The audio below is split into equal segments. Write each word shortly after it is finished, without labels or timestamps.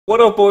What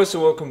up, boys,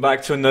 and welcome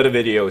back to another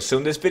video. So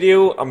in this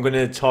video I'm going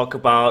to talk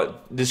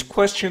about this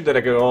question that I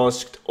get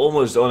asked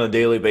almost on a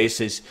daily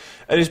basis,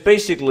 and it's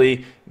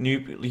basically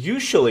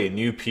usually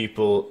new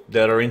people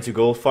that are into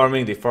gold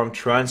farming. They farm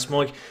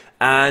transmog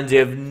and they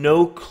have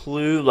no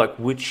clue like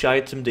which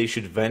item they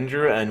should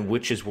vendor and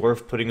which is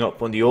worth putting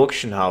up on the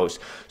auction house.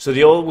 So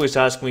they always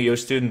ask me, yo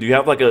student, do you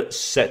have like a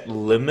set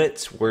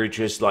limit where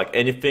just like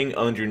anything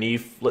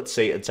underneath, let's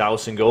say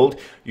 1,000 gold,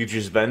 you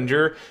just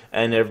vendor,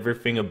 and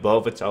everything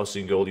above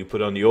 1,000 gold you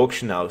put on the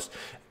auction house?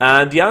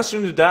 And the answer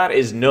to that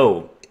is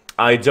no,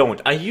 I don't.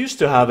 I used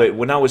to have it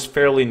when I was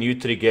fairly new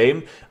to the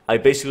game. I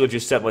basically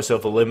just set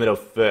myself a limit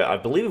of, I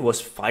believe it was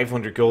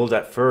 500 gold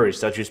at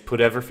first. I just put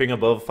everything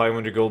above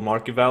 500 gold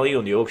market value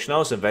on the auction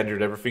house and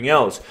vendored everything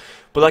else.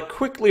 But I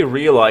quickly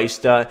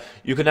realized that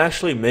you can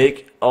actually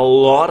make a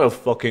lot of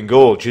fucking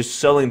gold just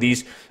selling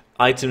these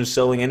items,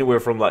 selling anywhere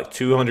from like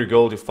 200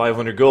 gold to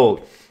 500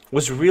 gold.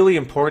 What's really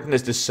important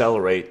is the sell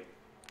rate.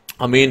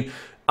 I mean,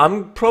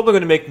 I'm probably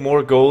going to make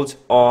more gold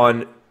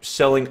on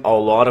selling a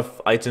lot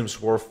of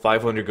items worth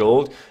 500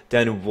 gold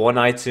than one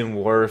item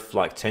worth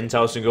like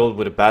 10,000 gold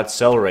with a bad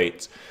sell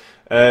rate.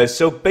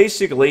 So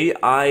basically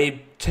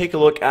I take a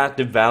look at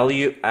the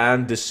value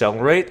and the sell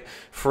rate.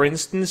 For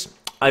instance,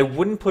 I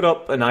wouldn't put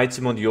up an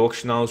item on the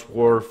auction house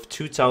worth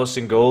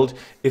 2,000 gold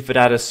if it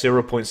had a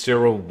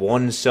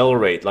 0.01 sell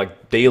rate,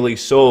 like daily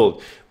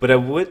sold. But I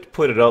would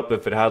put it up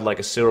if it had like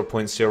a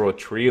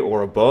 0.03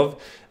 or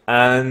above.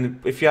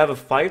 And if you have a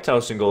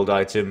 5,000 gold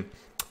item,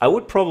 I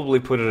would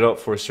probably put it up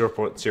for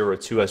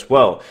 0.02 as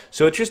well.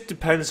 So it just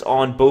depends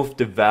on both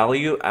the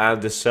value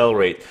and the sell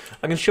rate.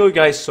 I can show you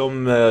guys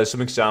some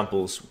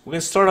examples. We're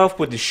going to start off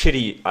with the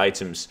shitty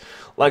items,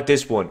 like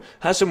this one.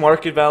 Has a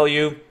market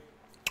value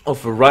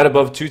of right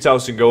above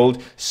 2,000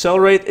 gold. Sell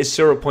rate is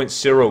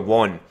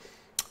 0.01.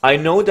 I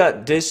know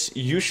that this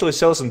usually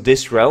sells in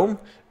this realm,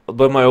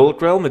 but my old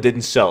realm it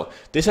didn't sell.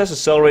 This has a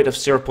sell rate of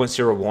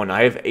 0.01.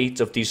 I have 8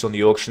 of these on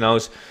the auction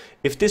house.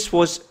 If this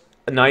was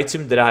an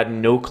item that I had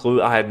no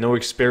clue, I had no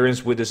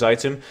experience with this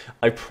item,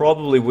 I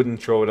probably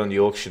wouldn't throw it on the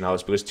auction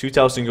house, because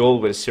 2,000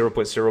 gold with a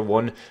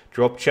 0.01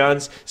 drop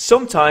chance,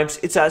 sometimes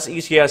it's as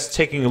easy as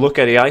taking a look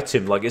at the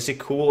item, like is it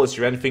cool, is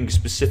there anything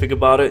specific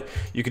about it?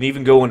 You can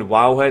even go on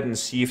Wowhead and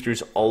see if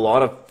there's a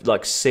lot of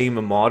like same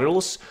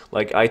models,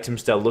 like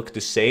items that look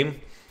the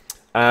same,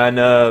 and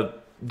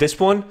this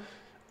one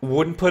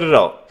wouldn't put it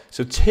up.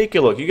 So take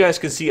a look. You guys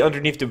can see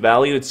underneath the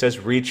value it says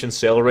reach and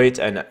sell rate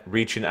and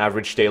reach and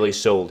average daily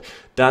sold.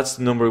 That's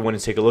the number we want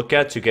to take a look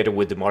at together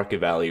with the market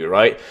value,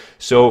 right?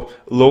 So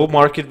low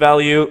market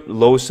value,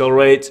 low sell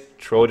rate,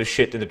 throw the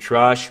shit in the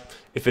trash.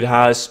 If it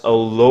has a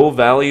low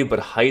value but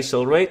high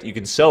sell rate, you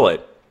can sell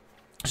it.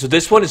 So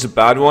this one is a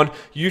bad one.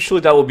 Usually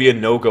that will be a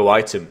no-go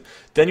item.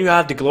 Then you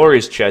have the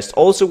glorious chest,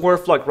 also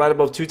worth like right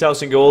above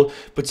 2,000 gold,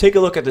 but take a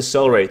look at the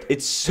sell rate.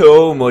 It's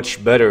so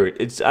much better.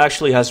 It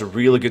actually has a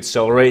really good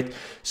sell rate,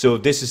 so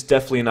this is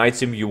definitely an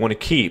item you want to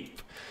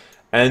keep.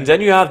 And then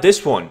you have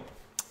this one,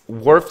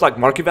 worth like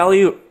market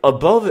value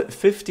above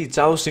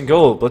 50,000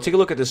 gold, but take a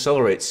look at the sell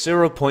rate,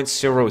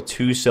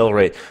 0.02 sell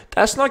rate.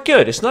 That's not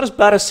good. It's not as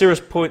bad as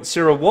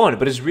 0.01,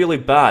 but it's really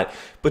bad.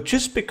 But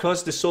just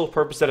because the sole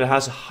purpose that it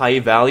has a high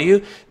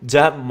value,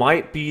 that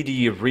might be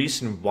the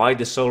reason why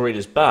the sell rate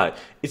is bad.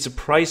 It's a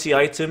pricey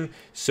item,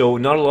 so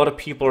not a lot of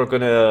people are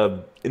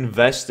gonna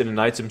invest in an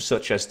item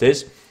such as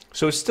this.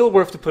 So it's still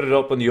worth to put it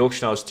up on the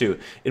auction house too.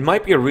 It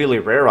might be a really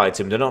rare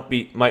item. There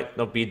might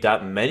not be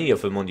that many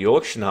of them on the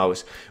auction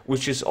house,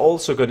 which is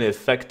also going to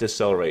affect the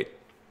sell rate.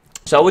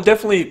 So I would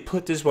definitely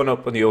put this one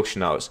up on the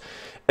auction house.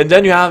 And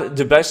then you have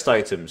the best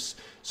items,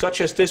 such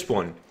as this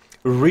one.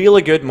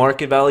 Really good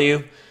market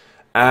value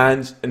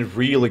and a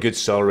really good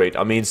sell rate.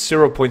 I mean,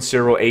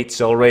 0.08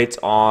 sell rate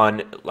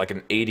on like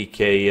an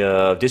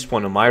 80k. This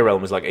one on my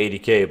realm is like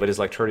 80k, but it's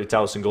like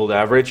 30,000 gold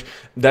average.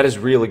 That is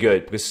really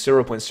good, because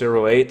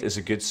 0.08 is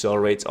a good sell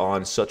rate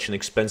on such an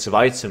expensive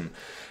item.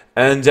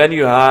 And then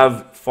you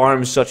have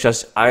farms such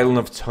as Island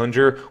of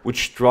Thunder,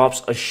 which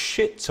drops a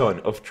shit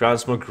ton of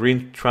transmog,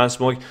 green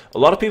transmog. A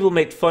lot of people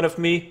made fun of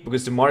me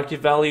because the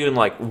market value in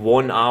like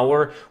 1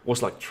 hour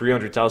was like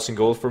 300,000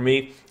 gold for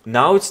me.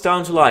 Now it's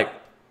down to like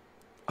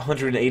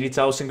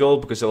 180,000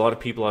 gold, because a lot of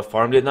people have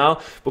farmed it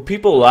now. But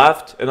people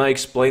laughed, and I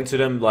explained to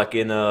them like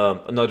in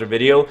another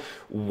video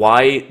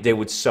why they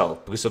would sell,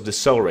 because of the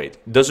sell rate.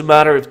 It doesn't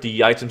matter if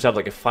the items have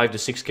like a 5 to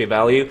 6k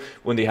value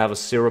when they have a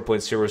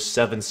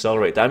 0.07 sell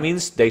rate. That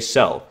means they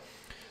sell.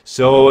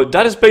 So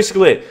that is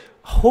basically it.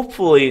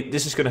 Hopefully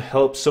this is going to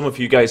help some of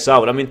you guys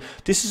out. I mean,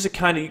 this is a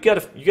kind of, you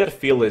gotta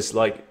feel this,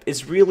 like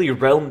it's really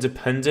realm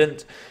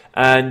dependent,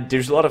 and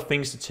there's a lot of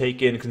things to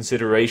take in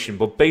consideration.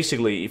 But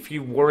basically, if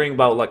you're worrying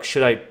about like,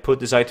 should I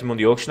put this item on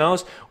the auction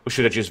house or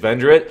should I just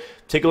vendor it,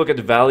 take a look at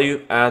the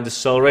value and the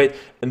sell rate,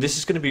 and this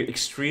is going to be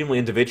extremely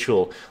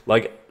individual.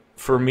 Like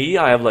for me,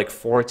 I have like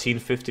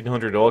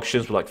 1,500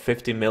 auctions with like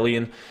 50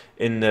 million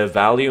in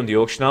value in the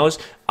auction house.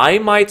 I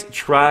might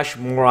trash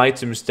more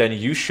items than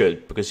you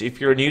should, because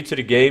if you're new to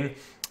the game,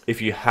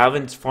 if you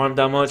haven't farmed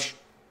that much,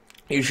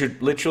 you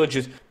should literally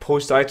just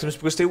post items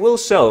because they will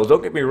sell.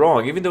 Don't get me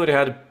wrong. Even though they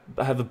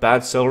have a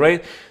bad sell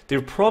rate,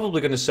 they're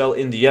probably going to sell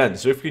in the end.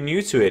 So if you're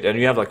new to it and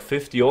you have like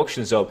 50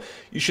 auctions up,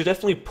 you should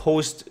definitely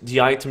post the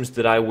items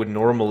that I would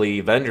normally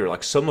vendor,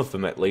 like some of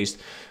them at least.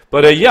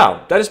 But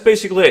yeah, that is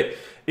basically it.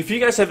 If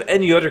you guys have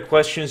any other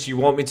questions you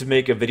want me to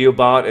make a video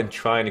about and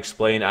try and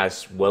explain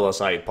as well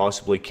as I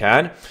possibly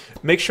can,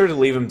 make sure to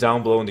leave them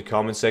down below in the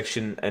comment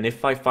section. And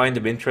if I find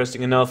them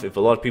interesting enough, if a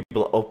lot of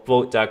people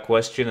upvote that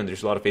question and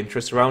there's a lot of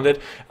interest around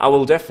it, I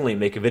will definitely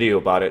make a video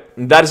about it.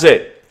 And that is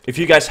it. If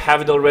you guys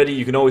haven't already,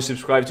 you can always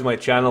subscribe to my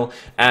channel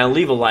and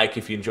leave a like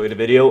if you enjoyed the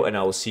video, and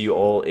I will see you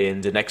all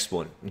in the next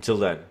one. Until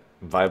then,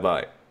 bye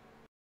bye.